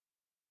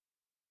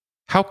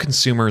How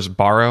consumers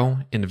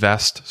borrow,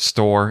 invest,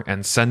 store,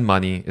 and send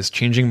money is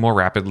changing more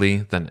rapidly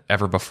than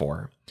ever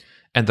before,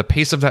 and the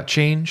pace of that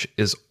change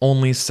is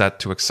only set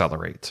to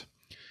accelerate.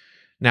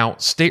 Now,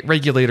 state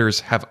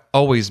regulators have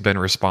always been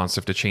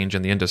responsive to change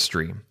in the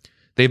industry.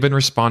 They've been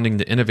responding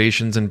to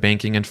innovations in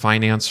banking and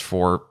finance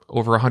for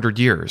over 100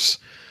 years.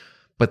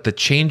 But the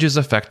changes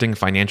affecting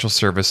financial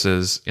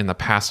services in the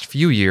past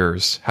few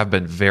years have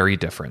been very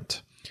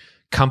different.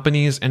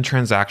 Companies and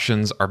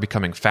transactions are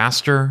becoming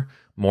faster,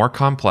 more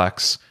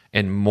complex,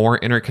 and more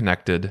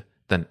interconnected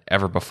than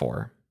ever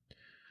before.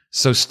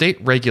 So state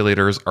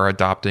regulators are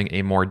adopting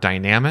a more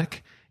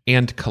dynamic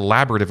and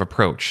collaborative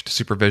approach to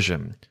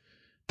supervision.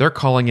 They're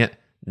calling it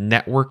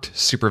networked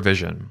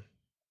supervision.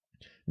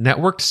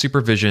 Networked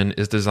supervision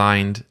is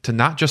designed to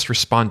not just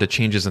respond to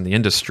changes in the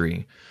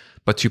industry,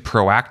 but to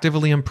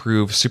proactively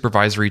improve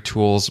supervisory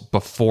tools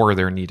before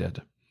they're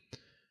needed.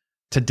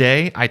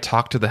 Today, I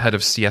talked to the head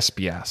of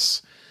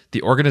CSBS,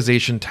 the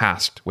organization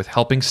tasked with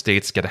helping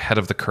states get ahead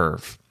of the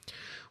curve.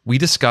 We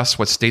discuss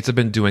what states have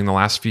been doing the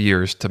last few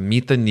years to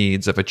meet the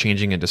needs of a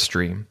changing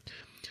industry,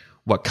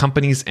 what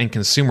companies and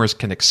consumers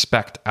can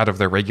expect out of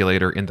their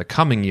regulator in the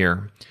coming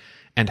year,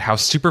 and how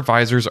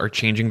supervisors are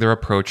changing their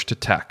approach to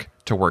tech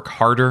to work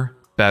harder,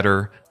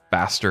 better,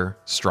 faster,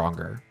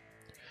 stronger.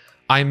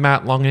 I'm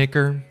Matt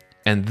Longacre,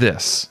 and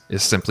this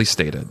is Simply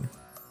Stated.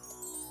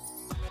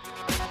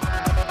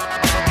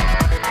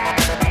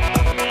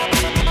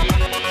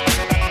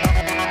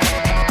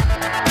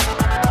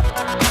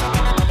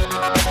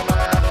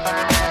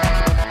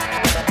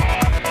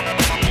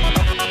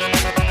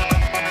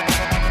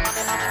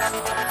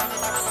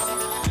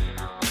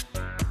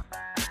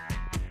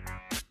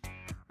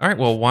 All right,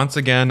 well, once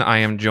again, I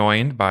am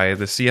joined by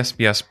the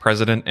CSBS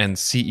President and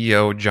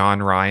CEO,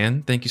 John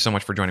Ryan. Thank you so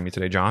much for joining me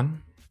today,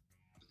 John.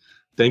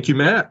 Thank you,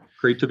 Matt.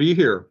 Great to be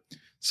here.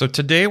 So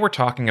today we're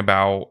talking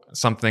about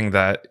something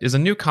that is a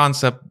new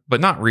concept, but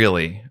not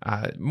really.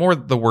 More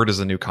the word is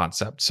a new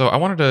concept. So I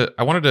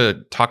wanted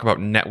to talk about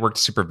networked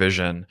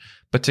supervision.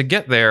 But to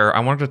get there,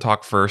 I wanted to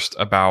talk first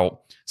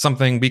about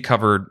something we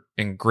covered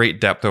in great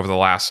depth over the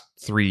last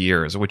 3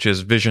 years, which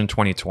is Vision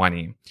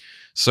 2020.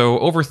 So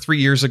over 3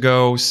 years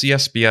ago,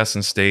 CSBS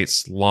and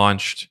states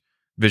launched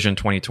Vision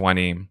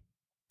 2020.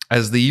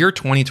 As the year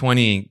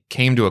 2020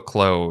 came to a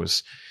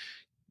close,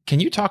 can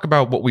you talk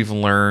about what we've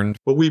learned?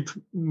 Well, we've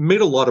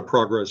made a lot of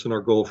progress in our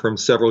goal from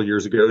several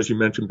years ago, as you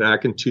mentioned,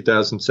 back in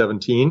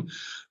 2017,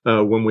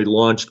 when we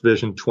launched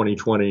Vision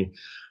 2020.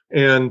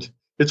 And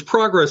it's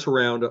progress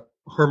around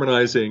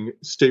harmonizing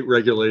state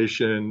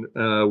regulation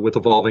with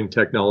evolving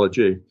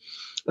technology.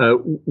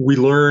 We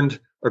learned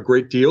a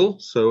great deal.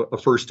 So a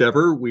first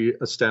ever, we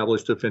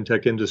established a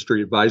FinTech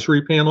Industry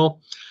Advisory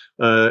Panel,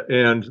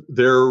 and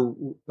their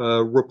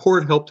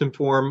report helped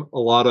inform a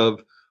lot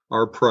of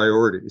our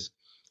priorities.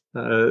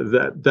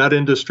 That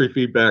industry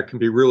feedback can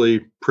be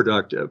really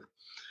productive.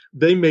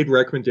 They made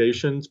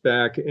recommendations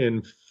back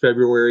in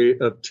February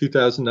of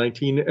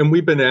 2019, and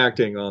we've been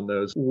acting on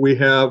those. We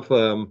have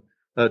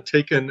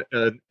taken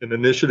an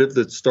initiative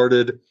that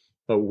started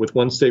with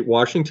one state,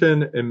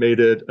 Washington, and made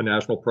it a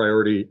national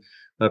priority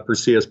for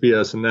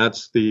CSBS, and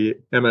that's the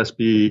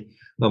MSB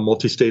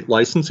multi-state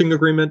licensing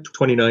agreement.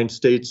 29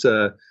 states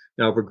now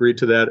have agreed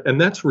to that, and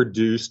that's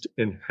reduced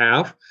in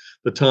half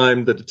the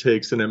time that it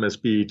takes an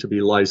MSB to be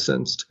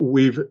licensed.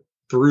 We've,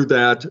 through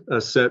that,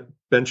 set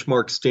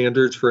benchmark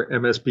standards for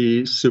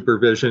MSB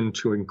supervision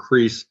to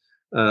increase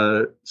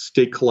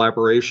state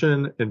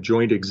collaboration and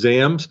joint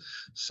exams.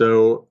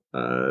 So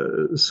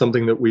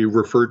something that we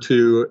refer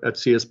to at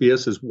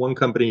CSBS is one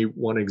company,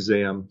 one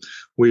exam.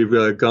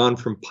 We've gone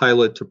from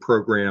pilot to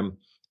program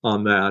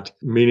on that,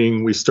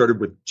 meaning we started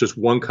with just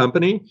one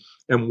company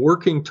and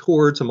working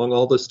towards, among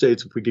all the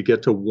states, if we could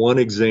get to one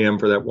exam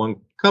for that one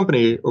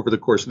company over the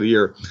course of the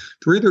year,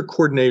 through either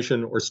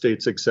coordination or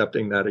states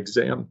accepting that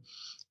exam.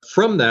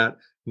 From that,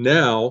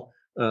 now,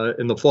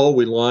 in the fall,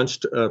 we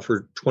launched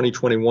for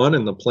 2021,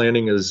 and the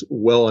planning is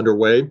well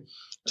underway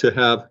to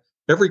have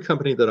every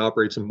company that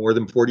operates in more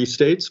than 40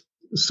 states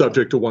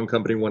subject to one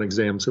company, one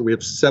exam. So we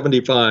have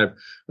 75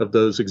 of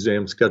those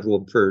exams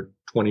scheduled for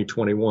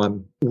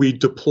 2021. We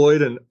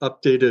deployed and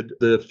updated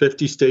the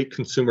 50-state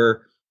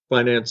consumer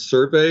finance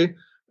survey,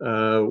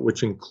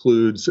 which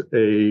includes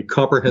a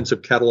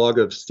comprehensive catalog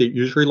of state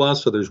usury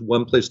laws. So there's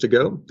one place to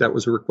go. That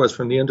was a request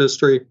from the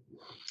industry.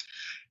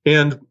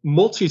 And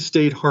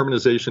multi-state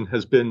harmonization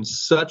has been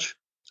such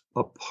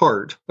a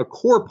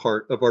core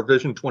part of our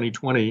Vision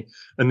 2020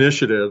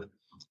 initiative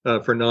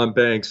for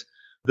non-banks,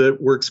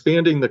 that we're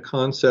expanding the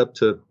concept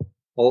to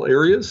all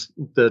areas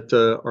that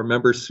our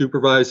members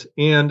supervise.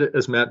 And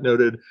as Matt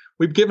noted,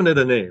 we've given it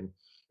a name.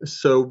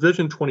 So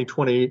Vision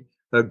 2020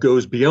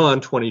 goes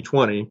beyond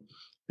 2020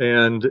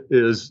 and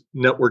is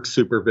network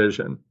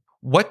supervision.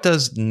 What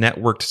does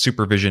networked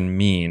supervision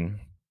mean,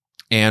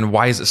 and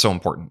why is it so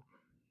important?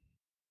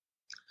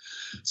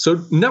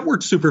 So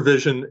network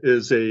supervision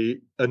is a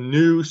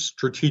new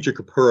strategic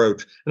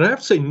approach. And I have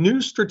to say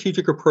new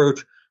strategic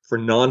approach for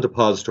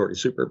non-depository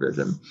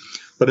supervision.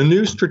 but a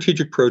new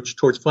strategic approach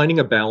towards finding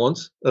a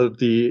balance of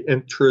the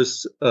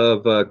interests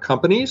of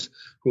companies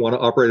who want to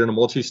operate on a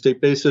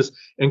multi-state basis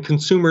and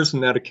consumers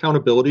and that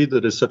accountability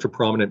that is such a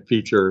prominent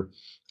feature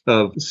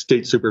of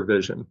state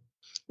supervision.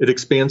 It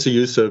expands the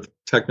use of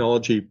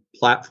technology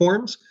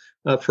platforms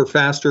for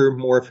faster,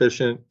 more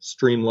efficient,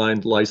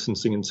 streamlined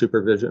licensing and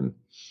supervision.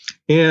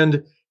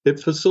 And it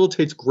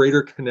facilitates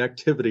greater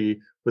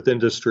connectivity with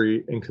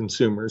industry and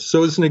consumers.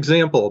 So as an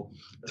example,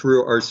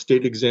 through our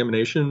state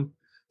examination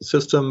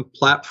system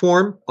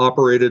platform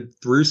operated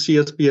through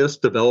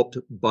CSBS, developed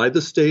by the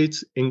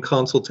states in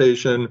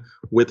consultation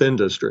with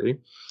industry,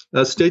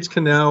 states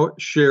can now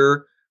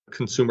share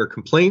consumer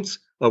complaints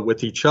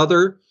with each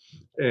other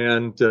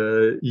and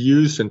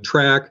use and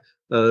track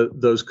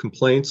those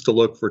complaints to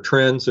look for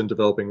trends and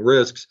developing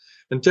risks.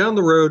 And down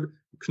the road,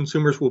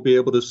 consumers will be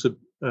able to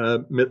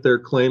submit their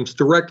claims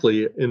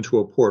directly into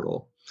a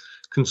portal.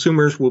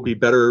 Consumers will be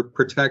better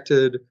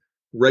protected,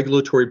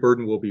 regulatory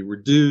burden will be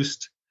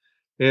reduced,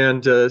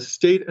 and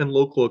state and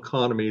local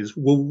economies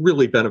will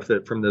really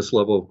benefit from this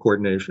level of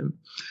coordination.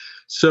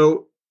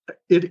 So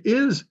it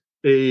is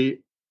a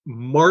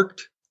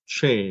marked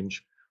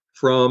change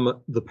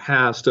from the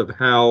past of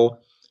how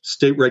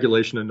state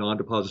regulation in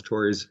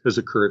non-depositories has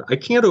occurred. I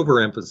can't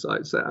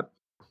overemphasize that.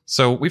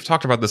 So we've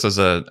talked about this as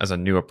a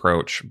new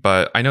approach,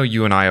 but I know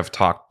you and I have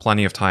talked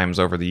plenty of times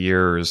over the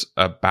years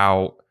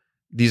about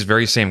these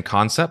very same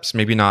concepts,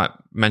 maybe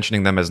not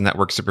mentioning them as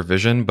network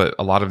supervision, but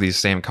a lot of these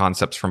same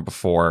concepts from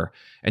before.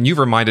 And you've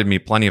reminded me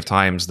plenty of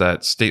times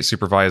that state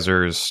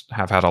supervisors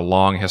have had a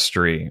long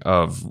history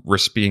of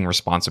being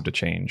responsive to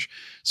change.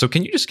 So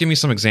can you just give me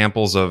some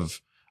examples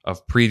of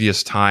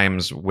previous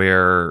times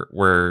where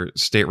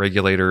state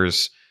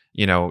regulators,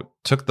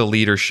 took the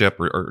leadership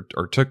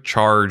or took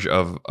charge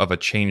of a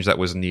change that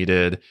was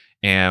needed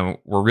and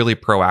were really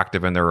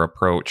proactive in their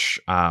approach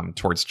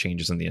towards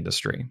changes in the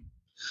industry?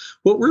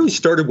 Well, it really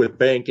started with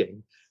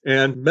banking.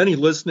 And many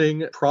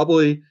listening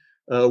probably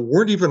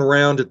weren't even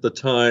around at the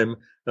time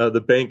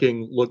the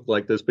banking looked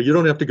like this. But you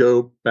don't have to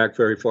go back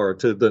very far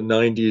to the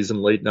 90s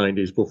and late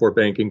 90s before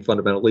banking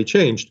fundamentally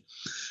changed.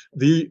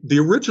 The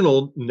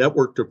original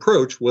networked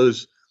approach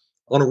was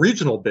on a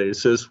regional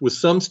basis, with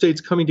some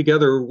states coming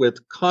together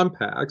with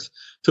compacts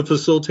to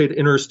facilitate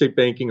interstate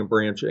banking and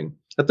branching.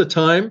 At the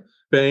time,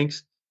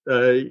 banks,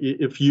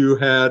 if you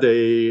had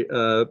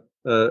a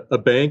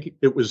bank,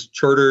 it was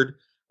chartered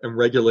and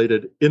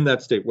regulated in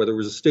that state, whether it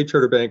was a state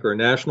charter bank or a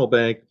national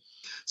bank.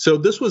 So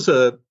this was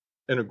an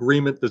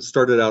agreement that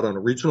started out on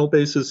a regional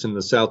basis in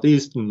the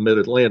Southeast and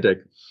Mid-Atlantic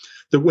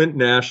that went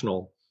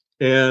national.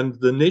 And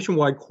the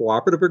Nationwide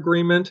Cooperative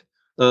Agreement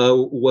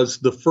was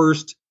the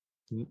first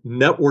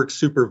network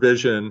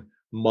supervision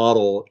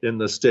model in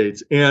the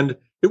states. And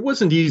it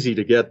wasn't easy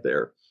to get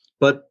there,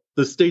 but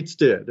the states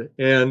did.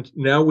 And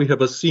now we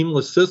have a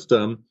seamless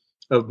system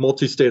of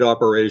multi-state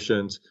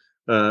operations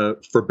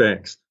for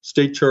banks,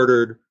 state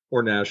chartered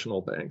or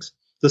national banks.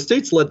 The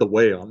states led the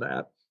way on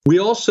that. We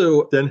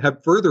also then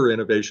have further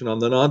innovation on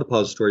the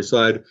non-depository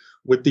side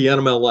with the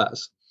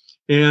NMLS.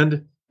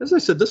 And as I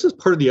said, this is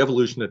part of the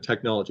evolution of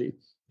technology.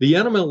 The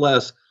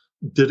NMLS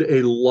did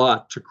a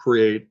lot to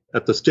create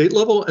at the state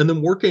level and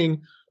then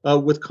working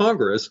with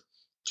Congress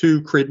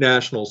to create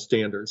national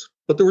standards.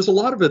 But there was a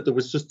lot of it that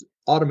was just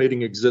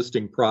automating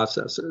existing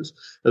processes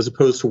as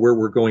opposed to where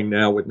we're going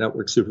now with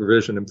network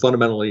supervision and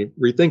fundamentally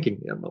rethinking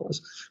the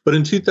NMLS. But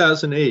in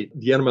 2008,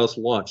 the NMLS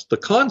launched. The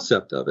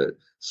concept of it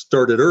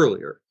started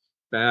earlier,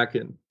 back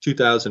in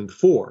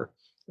 2004.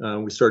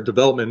 We started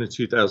development in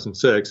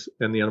 2006,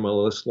 and the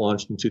NMLS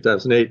launched in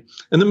 2008.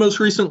 And then most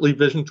recently,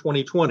 Vision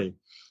 2020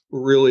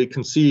 really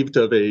conceived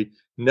of a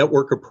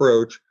network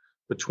approach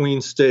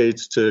between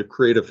states to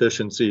create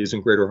efficiencies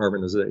and greater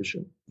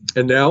harmonization.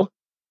 And now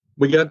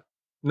we got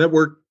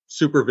network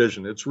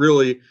supervision. It's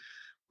really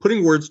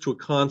putting words to a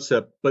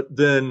concept, but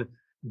then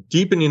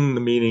deepening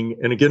the meaning.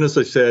 And again, as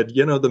I said,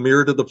 the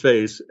mirror to the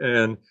face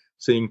and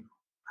seeing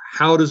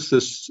how does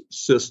this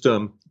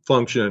system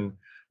function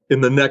in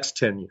the next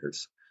 10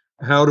 years?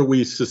 How do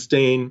we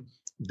sustain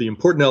the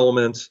important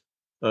elements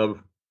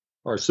of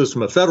our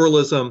system of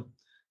federalism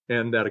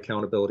and that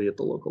accountability at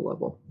the local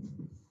level?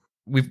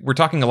 We're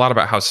talking a lot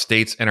about how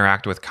states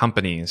interact with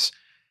companies.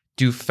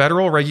 Do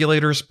federal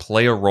regulators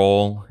play a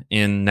role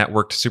in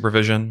networked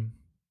supervision?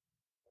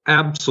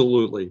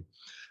 Absolutely.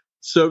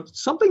 So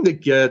something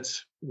that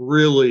gets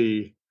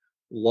really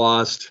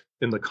lost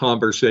in the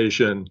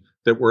conversation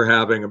that we're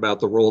having about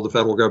the role of the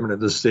federal government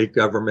and the state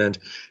government,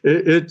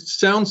 it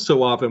sounds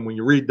so often when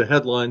you read the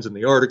headlines and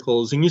the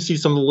articles and you see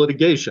some of the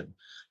litigation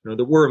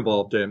that we're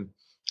involved in,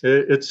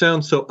 it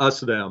sounds so us,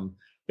 them.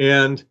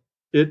 And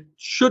it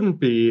shouldn't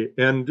be.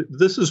 And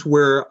this is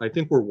where I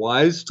think we're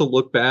wise to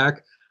look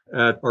back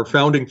at our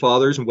founding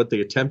fathers and what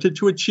they attempted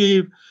to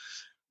achieve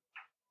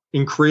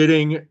in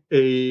creating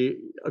a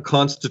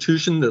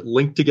constitution that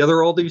linked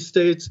together all these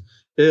states.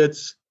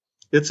 It's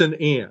an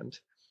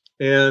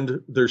and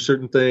there's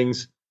certain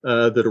things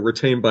that are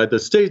retained by the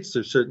states.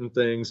 There's certain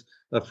things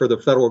for the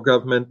federal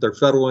government, their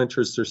federal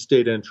interests, their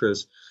state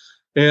interests.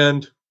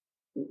 And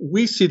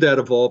we see that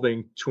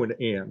evolving to an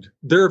and.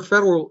 There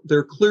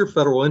are clear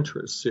federal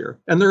interests here,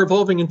 and they're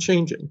evolving and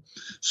changing.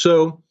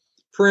 So,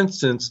 for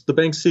instance, the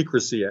Bank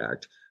Secrecy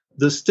Act,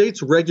 the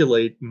states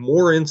regulate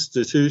more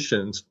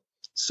institutions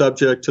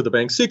subject to the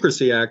Bank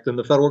Secrecy Act than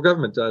the federal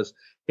government does,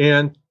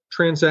 and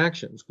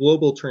transactions,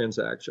 global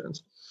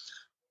transactions.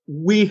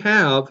 We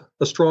have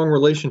a strong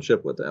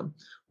relationship with them.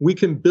 We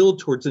can build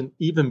towards an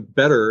even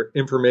better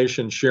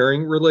information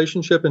sharing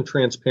relationship and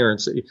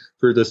transparency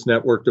through this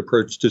networked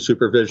approach to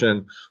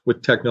supervision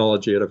with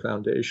technology at a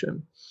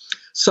foundation.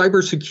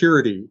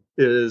 Cybersecurity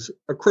is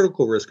a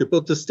critical risk at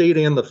both the state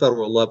and the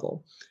federal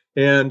level.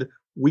 And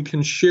we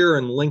can share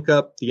and link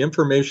up the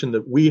information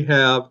that we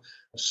have,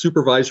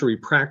 supervisory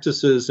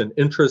practices and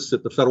interests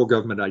that the federal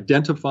government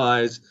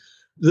identifies.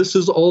 This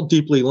is all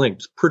deeply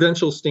linked.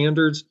 Prudential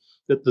standards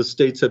that the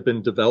states have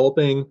been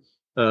developing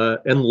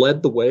and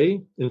led the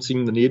way in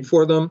seeing the need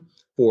for them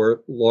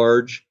for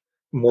large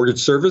mortgage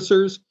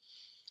servicers.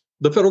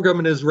 The federal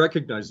government has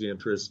recognized the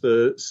interest.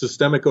 The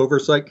Systemic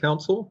Oversight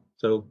Council,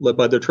 so led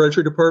by the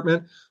Treasury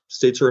Department,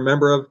 states are a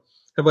member of,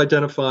 have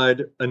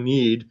identified a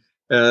need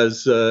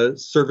as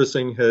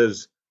servicing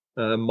has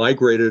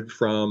migrated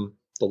from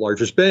the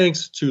largest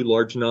banks to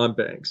large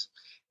non-banks.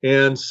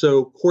 And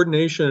so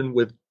coordination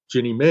with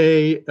Ginnie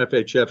Mae,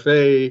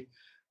 FHFA,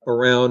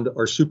 around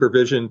our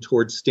supervision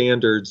towards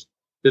standards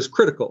is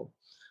critical.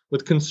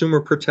 With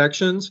consumer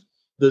protections,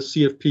 the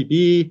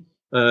CFPB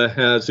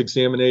has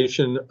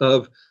examination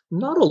of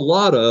not a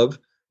lot of,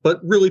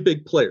 but really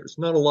big players.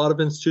 Not a lot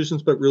of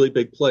institutions, but really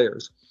big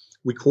players.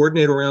 We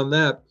coordinate around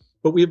that,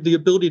 but we have the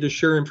ability to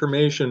share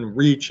information,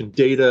 reach, and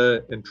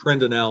data and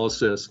trend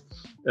analysis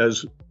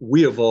as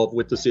we evolve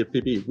with the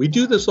CFPB. We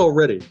do this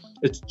already.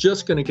 It's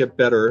just going to get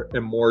better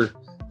and more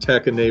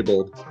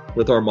tech-enabled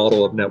with our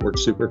model of network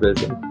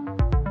supervision.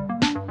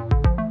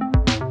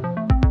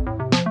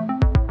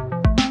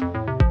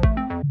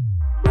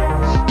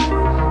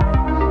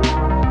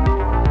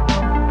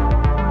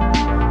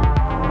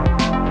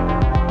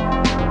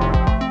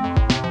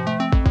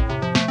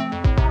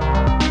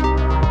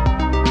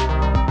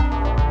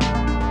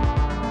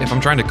 If I'm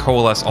trying to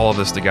coalesce all of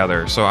this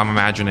together, so I'm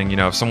imagining,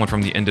 if someone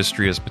from the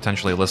industry is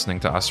potentially listening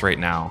to us right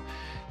now,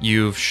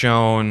 you've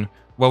shown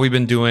what we've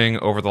been doing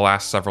over the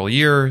last several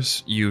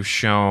years. You've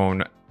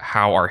shown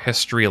how our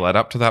history led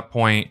up to that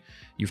point.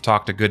 You've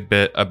talked a good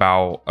bit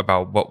about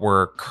what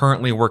we're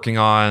currently working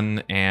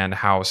on and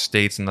how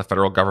states and the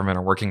federal government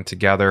are working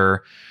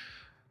together.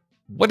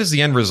 What is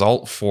the end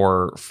result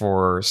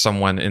for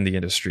someone in the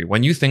industry?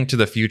 When you think to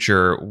the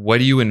future, what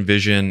do you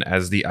envision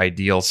as the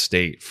ideal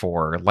state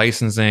for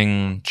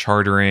licensing,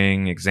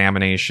 chartering,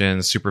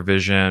 examinations,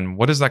 supervision?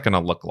 What is that going to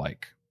look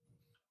like?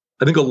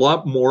 I think a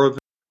lot more of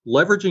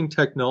leveraging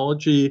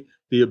technology,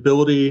 the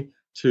ability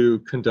to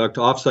conduct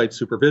offsite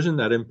supervision,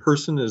 that in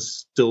person is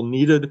still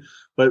needed,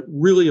 but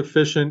really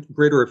efficient,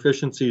 greater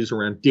efficiencies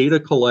around data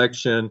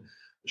collection,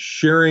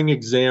 sharing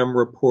exam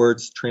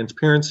reports,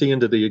 transparency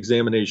into the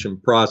examination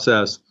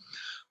process.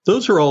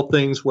 Those are all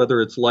things,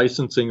 whether it's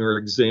licensing or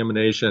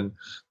examination,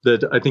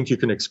 that I think you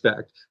can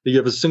expect. You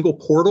have a single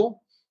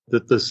portal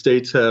that the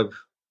states have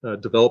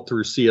developed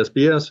through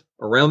CSBS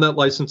around that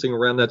licensing,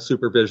 around that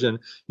supervision.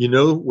 You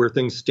know where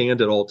things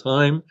stand at all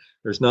time.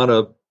 There's not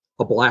a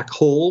black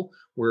hole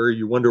where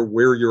you wonder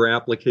where your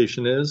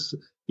application is.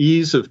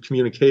 Ease of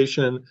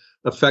communication,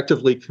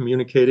 effectively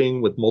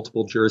communicating with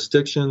multiple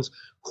jurisdictions,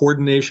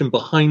 coordination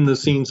behind the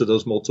scenes of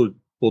those multiple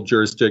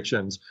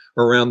jurisdictions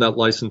around that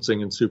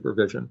licensing and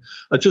supervision.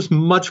 Just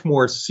much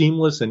more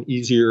seamless and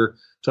easier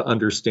to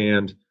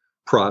understand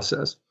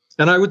process.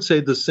 And I would say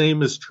the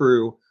same is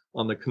true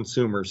on the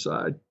consumer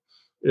side,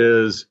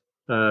 is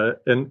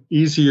an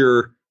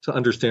easier to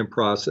understand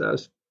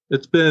process.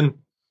 It's been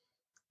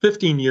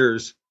 15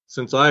 years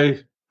since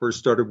I first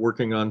started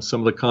working on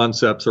some of the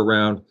concepts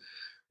around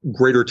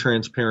greater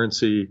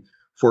transparency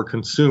for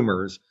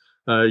consumers.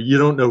 You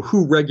don't know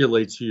who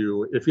regulates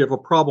you. If you have a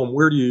problem,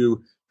 where do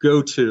you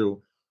go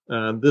to?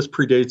 This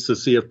predates the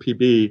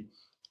CFPB.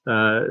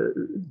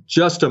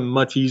 Just a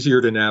much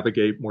easier to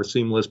navigate, more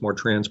seamless, more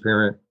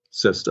transparent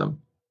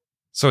system.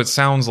 So it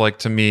sounds like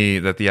to me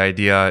that the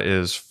idea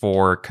is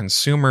for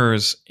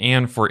consumers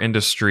and for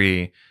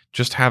industry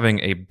just having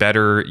a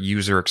better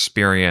user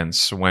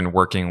experience when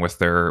working with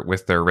their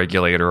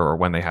regulator or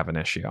when they have an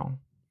issue.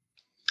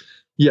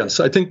 Yes,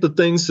 I think the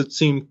things that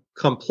seem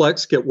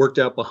complex get worked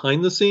out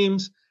behind the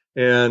scenes,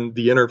 and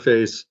the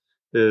interface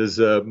is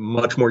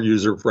much more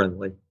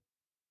user-friendly.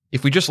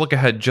 If we just look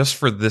ahead just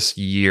for this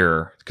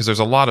year, because there's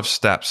a lot of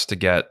steps to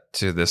get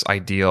to this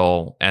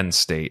ideal end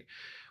state,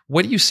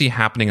 what do you see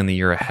happening in the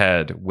year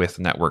ahead with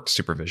network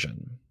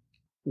supervision?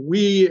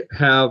 We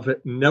have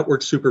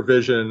network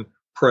supervision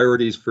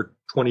priorities for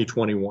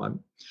 2021,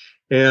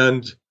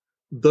 and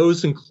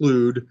those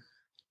include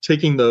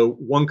taking the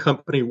one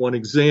company, one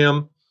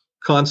exam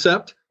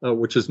concept,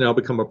 which has now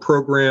become a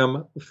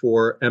program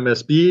for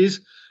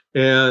MSBs,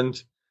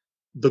 and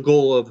the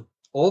goal of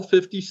all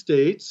 50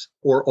 states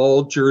or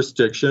all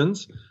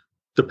jurisdictions,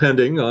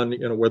 depending on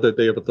whether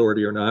they have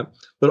authority or not,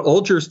 but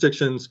all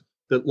jurisdictions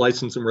that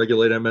license and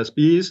regulate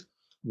MSBs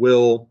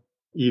will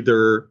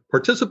either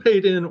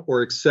participate in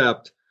or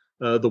accept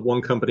the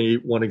one company,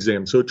 one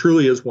exam. So it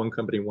truly is one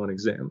company, one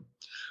exam.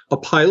 A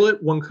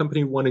pilot, one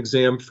company, one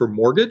exam for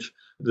mortgage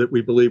that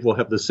we believe will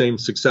have the same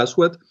success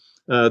with,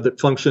 that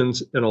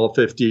functions in all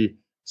 50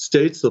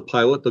 states. The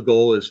pilot, the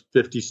goal is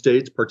 50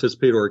 states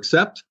participate or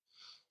accept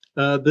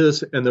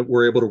this, and that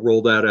we're able to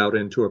roll that out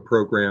into a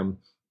program,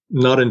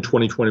 not in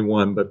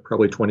 2021, but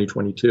probably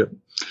 2022.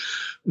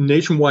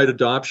 Nationwide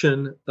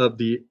adoption of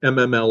the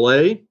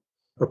MMLA,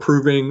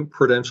 approving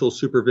prudential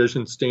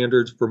supervision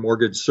standards for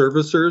mortgage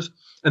servicers,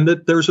 and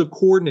that there's a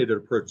coordinated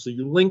approach. So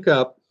you link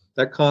up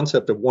that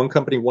concept of one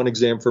company, one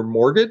exam for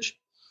mortgage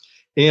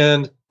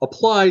and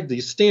apply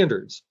these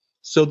standards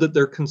so that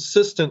they're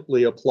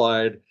consistently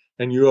applied,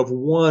 and you have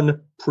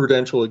one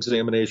prudential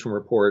examination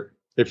report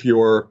if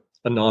you're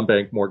a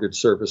non-bank mortgage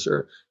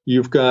servicer.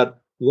 You've got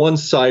one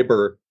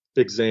cyber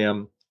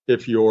exam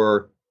if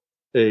you're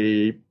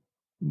a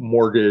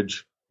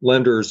mortgage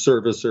lender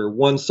servicer,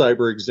 one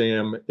cyber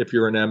exam if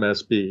you're an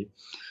MSB.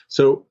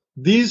 So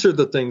these are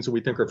the things that we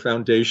think are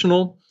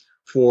foundational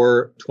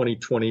for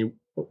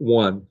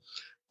 2021.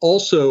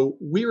 Also,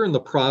 we are in the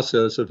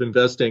process of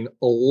investing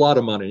a lot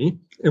of money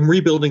in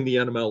rebuilding the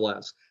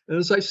NMLS. And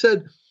as I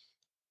said,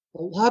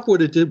 a lot of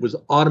what it did was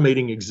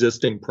automating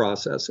existing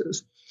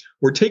processes.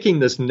 We're taking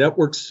this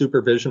network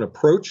supervision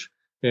approach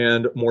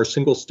and more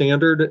single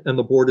standard, and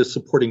the board is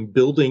supporting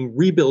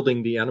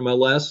rebuilding the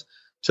NMLS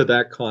to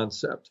that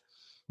concept,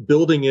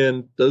 building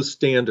in those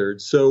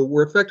standards. So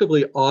we're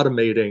effectively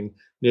automating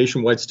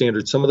nationwide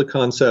standards, some of the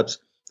concepts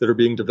that are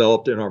being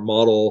developed in our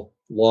model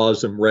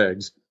laws and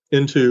regs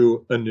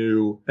into a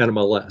new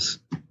NMLS.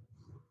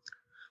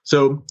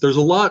 So there's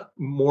a lot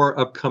more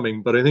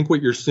upcoming, but I think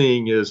what you're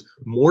seeing is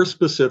more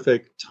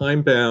specific,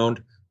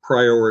 time-bound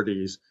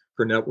priorities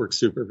for network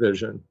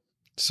supervision.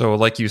 So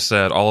like you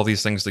said, all of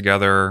these things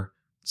together,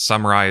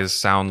 summarized,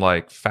 sound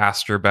like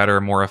faster,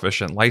 better, more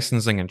efficient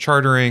licensing and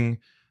chartering,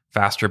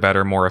 faster,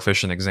 better, more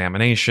efficient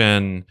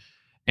examination,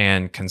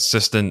 and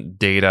consistent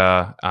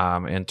data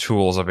and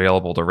tools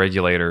available to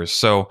regulators.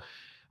 So,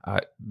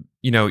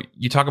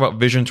 you talk about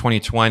Vision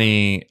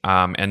 2020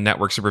 and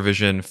network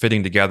supervision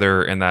fitting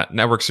together, and that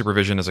network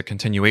supervision is a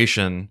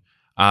continuation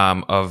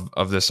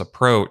of this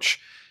approach.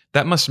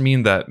 That must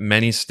mean that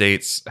many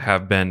states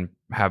have been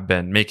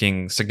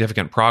making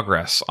significant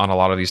progress on a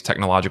lot of these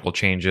technological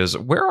changes.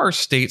 Where are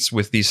states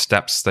with these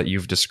steps that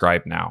you've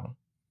described now?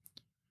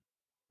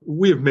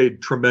 We have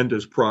made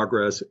tremendous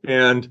progress.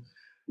 And,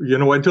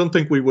 I don't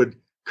think we would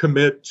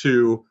commit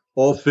to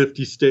all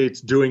 50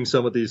 states doing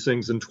some of these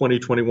things in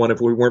 2021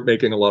 if we weren't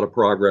making a lot of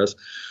progress.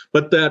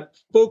 But that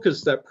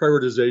focus, that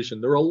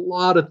prioritization, there are a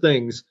lot of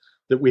things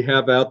that we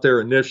have out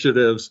there,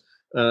 initiatives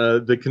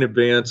that can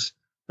advance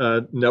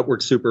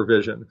network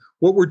supervision.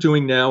 What we're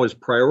doing now is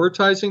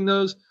prioritizing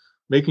those,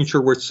 making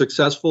sure we're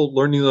successful,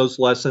 learning those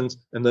lessons,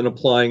 and then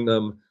applying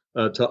them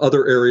to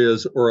other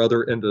areas or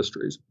other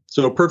industries.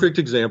 So a perfect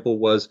example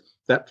was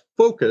that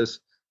focus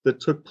that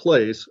took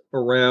place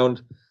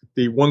around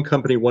the one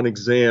company, one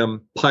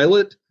exam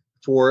pilot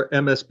for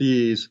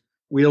MSBs.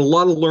 We had a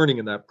lot of learning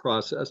in that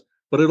process,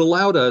 but it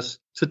allowed us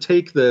to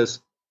take this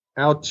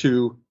out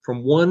to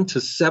from 1 to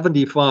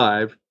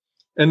 75.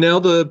 And now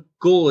the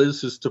goal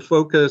is to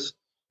focus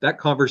that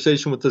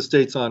conversation with the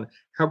states on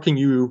how can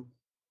you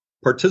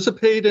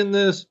participate in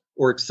this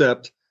or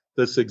accept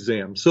this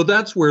exam. So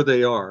that's where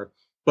they are.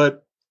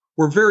 But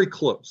we're very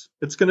close.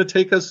 It's going to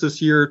take us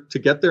this year to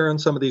get there on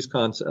some of these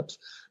concepts.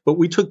 But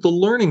we took the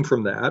learning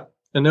from that,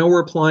 and now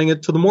we're applying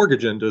it to the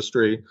mortgage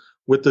industry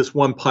with this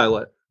one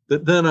pilot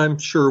that then I'm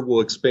sure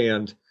will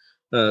expand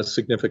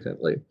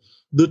significantly.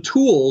 The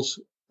tools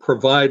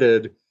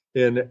provided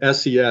in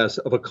SES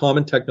of a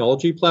common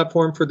technology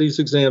platform for these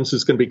exams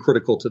is going to be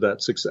critical to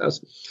that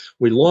success.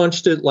 We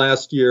launched it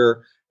last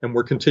year, and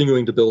we're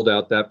continuing to build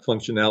out that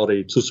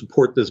functionality to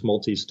support this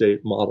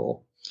multi-state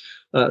model.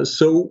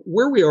 So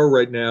where we are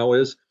right now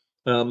is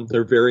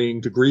there are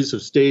varying degrees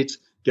of states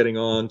getting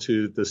on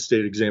to the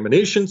state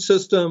examination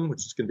system, which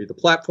is going to be the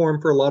platform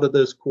for a lot of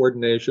this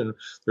coordination.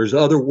 There's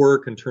other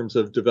work in terms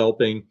of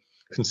developing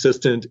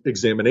consistent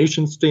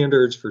examination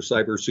standards for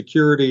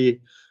cybersecurity,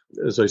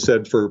 as I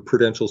said, for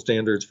prudential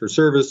standards for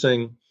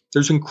servicing.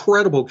 There's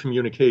incredible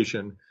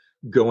communication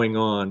going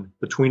on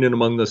between and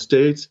among the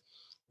states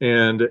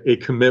and a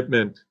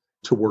commitment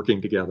to working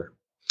together.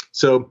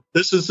 So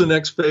this is the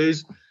next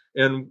phase,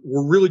 and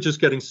we're really just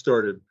getting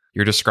started.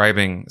 You're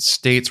describing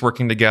states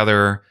working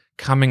together,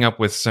 coming up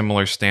with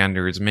similar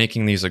standards,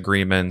 making these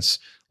agreements,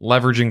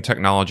 leveraging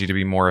technology to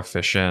be more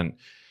efficient.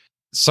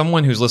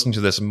 Someone who's listening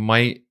to this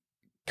might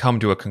come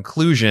to a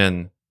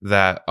conclusion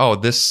that, oh,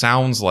 this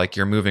sounds like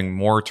you're moving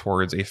more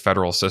towards a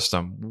federal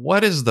system.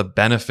 What is the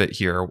benefit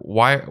here?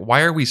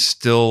 Why are we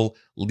still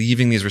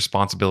leaving these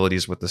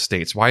responsibilities with the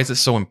states? Why is it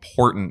so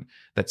important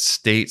that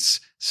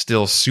states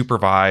still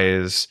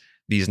supervise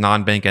these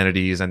non-bank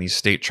entities and these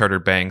state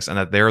chartered banks, and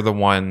that they're the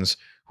ones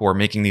who are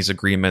making these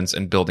agreements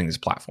and building these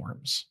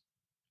platforms?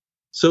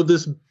 So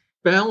this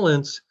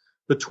balance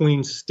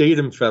between state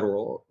and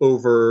federal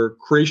over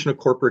creation of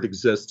corporate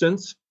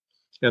existence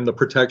and the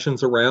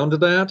protections around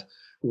that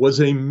was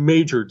a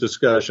major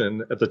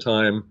discussion at the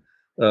time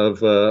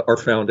of our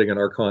founding and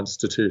our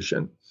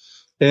Constitution.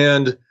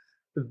 And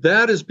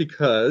that is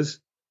because,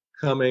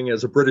 coming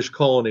as a British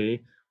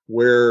colony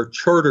where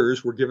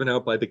charters were given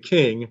out by the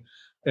king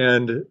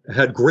and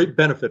had great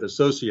benefit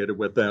associated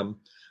with them,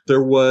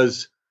 there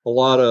was a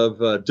lot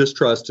of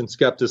distrust and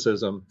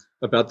skepticism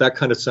about that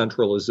kind of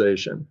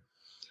centralization.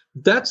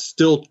 That's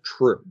still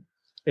true.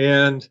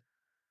 And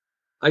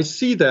I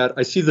see that.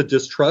 I see the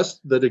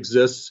distrust that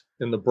exists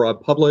in the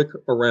broad public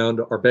around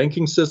our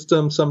banking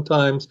system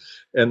sometimes,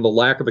 and the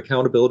lack of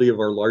accountability of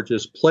our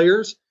largest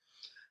players,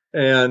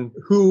 and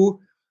who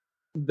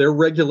their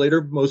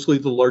regulator, mostly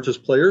the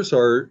largest players,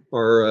 are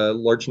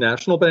large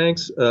national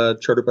banks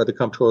chartered by the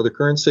Comptroller of the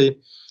Currency,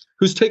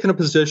 who's taken a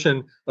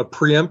position of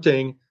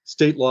preempting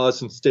state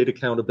laws and state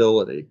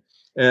accountability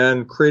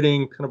and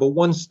creating kind of a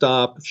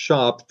one-stop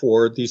shop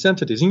for these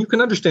entities. And you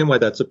can understand why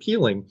that's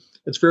appealing.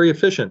 It's very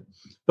efficient.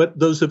 But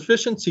those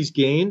efficiencies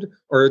gained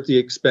are at the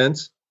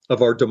expense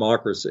of our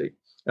democracy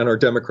and our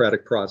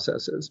democratic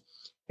processes.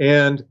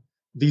 And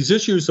these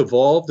issues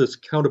evolve, this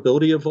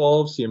accountability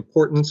evolves, the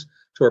importance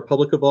to our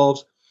public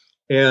evolves,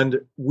 and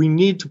we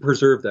need to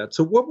preserve that.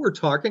 So what we're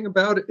talking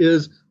about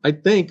is, I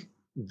think,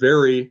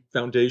 very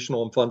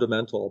foundational and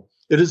fundamental.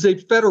 It is a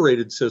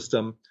federated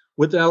system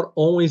without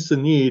always the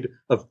need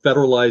of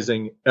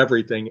federalizing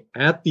everything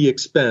at the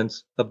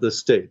expense of the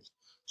states.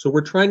 So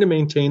we're trying to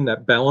maintain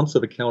that balance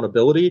of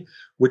accountability,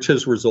 which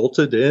has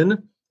resulted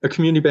in a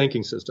community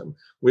banking system.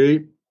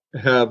 We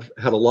have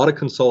had a lot of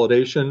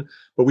consolidation,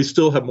 but we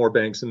still have more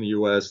banks in the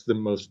U.S. than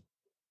most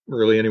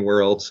really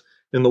anywhere else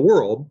in the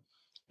world.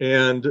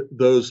 And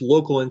those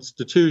local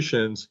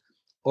institutions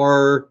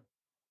are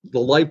the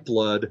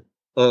lifeblood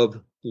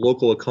of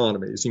local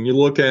economies. And you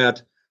look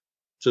at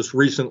just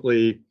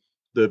recently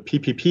the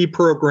PPP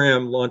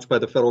program launched by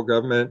the federal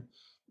government,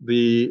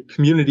 the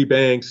community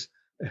banks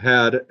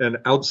had an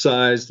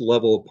outsized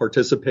level of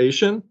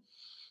participation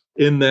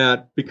in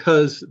that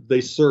because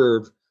they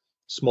serve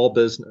small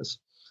business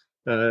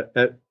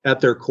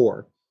at their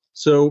core.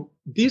 So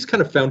these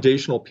kind of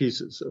foundational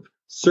pieces of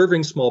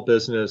serving small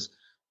business,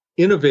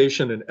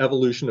 innovation and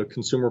evolution of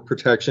consumer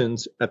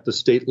protections at the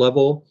state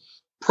level,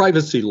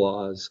 privacy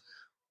laws,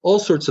 all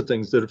sorts of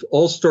things that have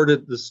all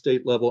started at the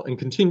state level and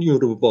continue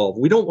to evolve.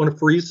 We don't want to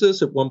freeze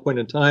this at one point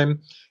in time,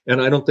 and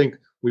I don't think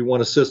we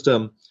want a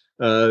system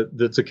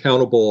that's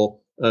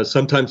accountable,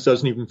 sometimes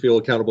doesn't even feel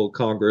accountable to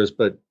Congress,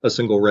 but a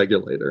single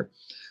regulator.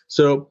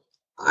 So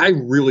I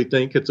really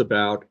think it's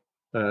about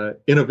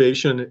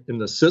innovation in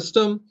the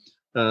system,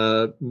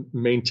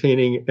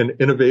 maintaining an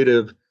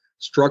innovative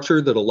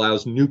structure that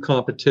allows new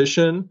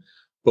competition,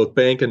 both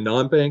bank and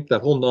non-bank.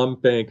 That whole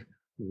non-bank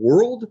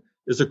world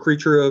is a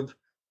creature of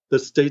the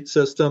state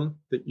system,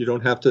 that you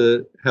don't have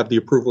to have the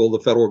approval of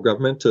the federal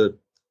government to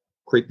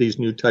create these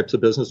new types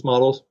of business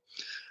models.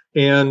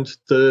 And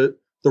the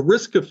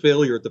risk of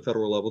failure at the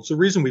federal level, it's the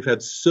reason we've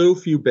had so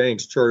few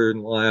banks chartered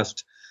in the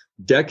last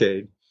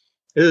decade,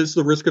 is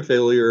the risk of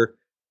failure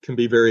can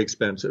be very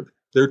expensive.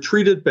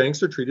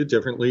 Banks are treated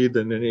differently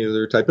than any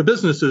other type of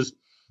businesses,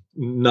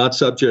 not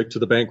subject to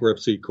the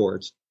bankruptcy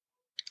courts.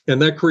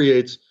 And that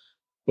creates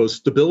both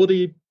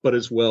stability, but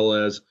as well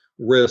as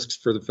risks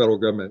for the federal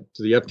government.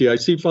 To the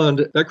FDIC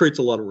fund, that creates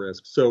a lot of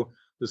risk. So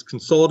this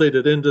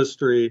consolidated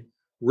industry,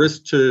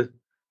 risk to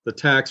the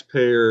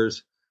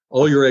taxpayers,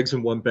 all your eggs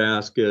in one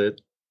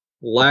basket,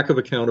 lack of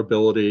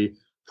accountability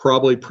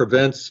probably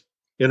prevents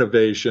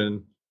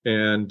innovation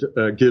and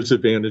gives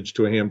advantage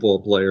to a handful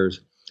of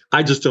players.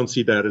 I just don't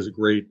see that as a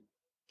great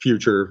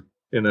future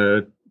in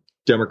a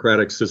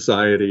democratic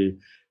society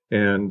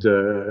and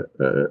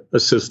a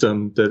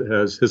system that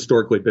has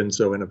historically been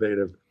so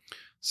innovative.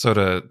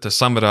 So to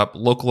sum it up,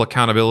 local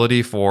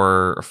accountability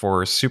for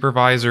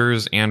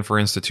supervisors and for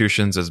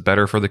institutions is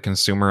better for the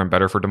consumer and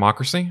better for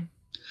democracy?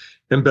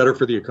 And better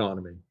for the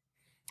economy.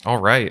 All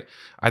right.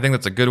 I think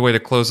that's a good way to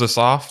close this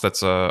off.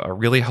 That's a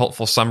really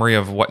helpful summary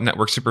of what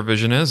network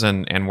supervision is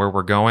and where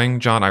we're going.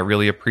 John, I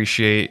really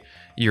appreciate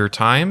your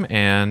time,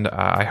 and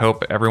I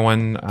hope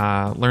everyone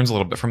learns a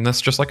little bit from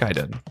this just like I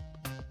did.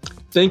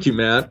 Thank you,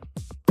 Matt.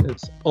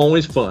 It's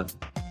always fun.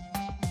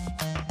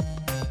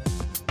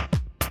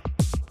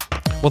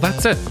 Well,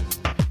 that's it.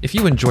 If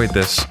you enjoyed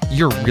this,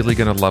 you're really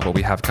going to love what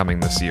we have coming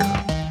this year.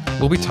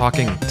 We'll be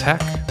talking tech,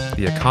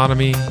 the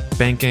economy,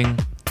 banking,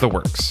 the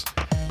works.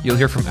 You'll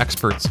hear from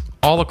experts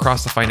all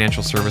across the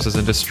financial services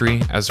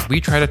industry as we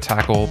try to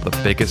tackle the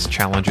biggest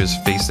challenges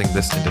facing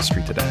this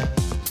industry today.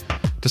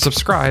 To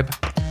subscribe,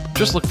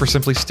 just look for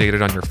Simply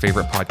Stated on your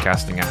favorite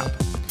podcasting app.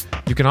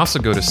 You can also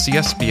go to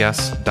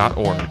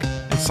csbs.org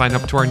and sign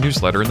up to our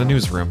newsletter in the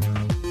newsroom.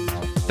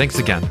 Thanks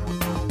again.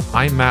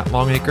 I'm Matt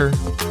Longacre,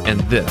 and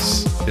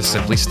this is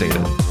Simply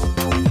Stated.